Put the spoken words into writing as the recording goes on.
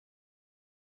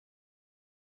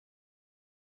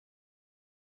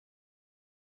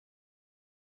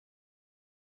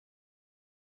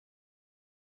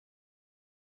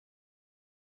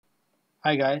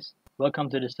Hi guys,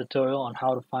 welcome to this tutorial on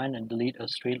how to find and delete a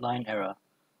straight line error.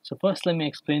 So first let me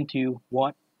explain to you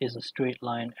what is a straight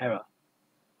line error.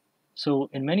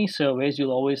 So in many surveys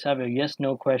you'll always have your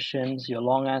yes/no questions, your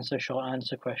long answer, short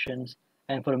answer questions,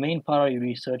 and for the main part of your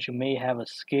research you may have a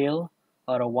scale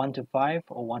out of 1 to 5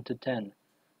 or 1 to 10.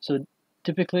 So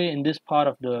typically in this part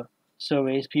of the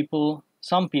surveys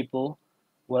some people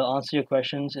will answer your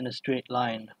questions in a straight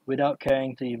line without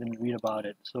caring to even read about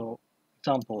it. So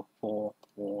example 4,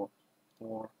 4,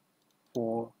 4,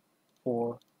 4,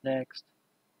 4, next,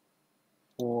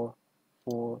 4,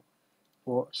 4,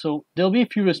 4. So there'll be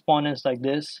a few respondents like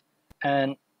this,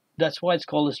 and that's why it's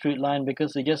called a straight line,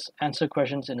 because they just answer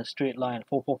questions in a straight line.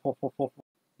 4, 4, 4, 4, 4.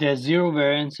 There's zero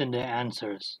variance in their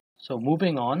answers. So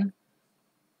moving on,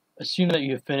 assume that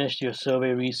you've finished your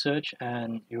survey research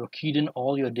and you've keyed in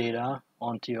all your data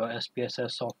onto your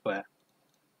SPSS software.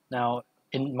 Now,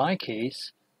 in my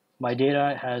case, my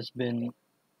data has been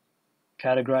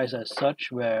categorized as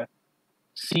such where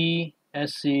C,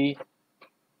 SC,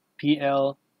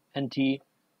 PL, NT,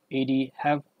 AD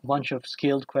have a bunch of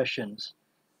scaled questions.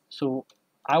 So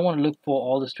I want to look for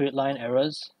all the straight line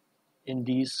errors in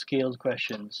these scaled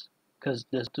questions because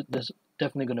there's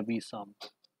definitely going to be some.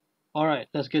 Alright,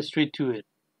 let's get straight to it.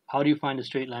 How do you find a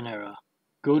straight line error?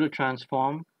 Go to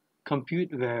transform,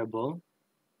 compute variable,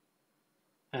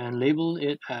 and label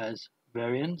it as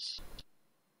variance.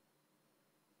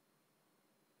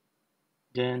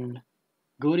 Then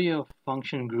go to your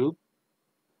function group,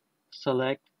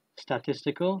 select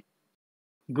statistical,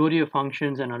 go to your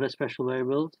functions and other special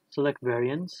variables, select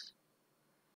variance,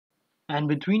 and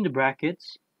between the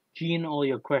brackets, key in all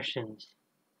your questions.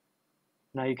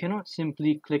 Now you cannot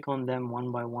simply click on them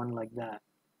one by one like that.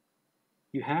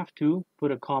 You have to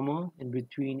put a comma in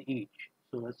between each.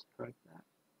 So let's correct that.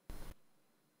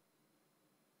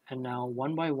 And now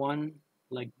one by one,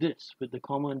 like this, with the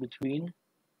comma in between,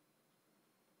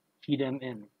 key them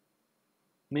in.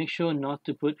 Make sure not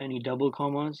to put any double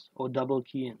commas or double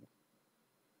key in.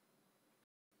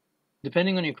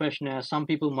 Depending on your questionnaire, some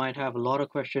people might have a lot of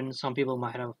questions, some people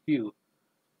might have a few.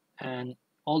 And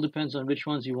all depends on which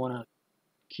ones you want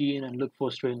to key in and look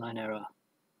for straight line error.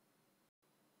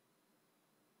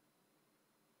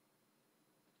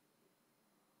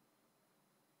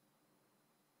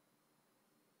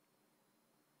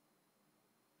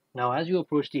 Now as you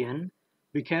approach the end,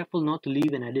 be careful not to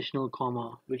leave an additional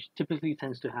comma, which typically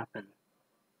tends to happen.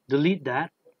 Delete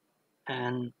that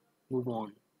and move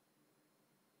on.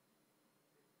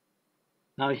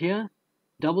 Now here,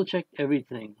 double check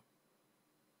everything.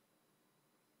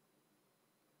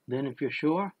 Then if you're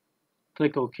sure,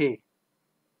 click OK.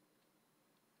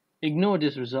 Ignore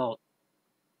this result.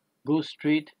 Go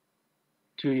straight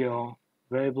to your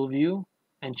variable view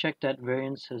and check that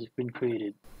variance has been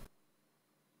created.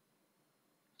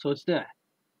 So it's there.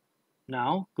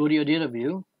 Now go to your data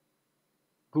view,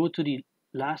 go to the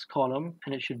last column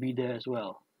and it should be there as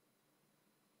well.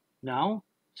 Now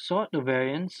sort the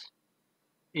variance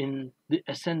in the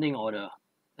ascending order.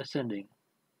 Ascending.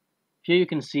 Here you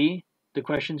can see the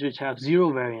questions which have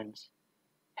zero variance.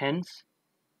 Hence,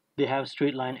 they have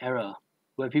straight line error,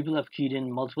 where people have keyed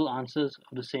in multiple answers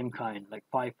of the same kind, like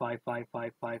 5, 5, 5,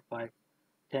 5, 5, 5,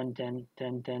 10, 10,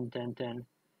 10, 10, 10, 10.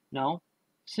 Now,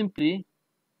 simply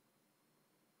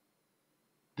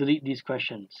delete these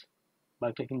questions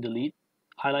by clicking delete,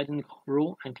 highlighting the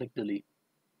row and click delete.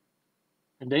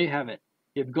 And there you have it.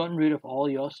 You've gotten rid of all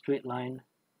your straight line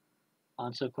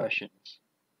answer questions.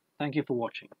 Thank you for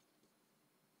watching.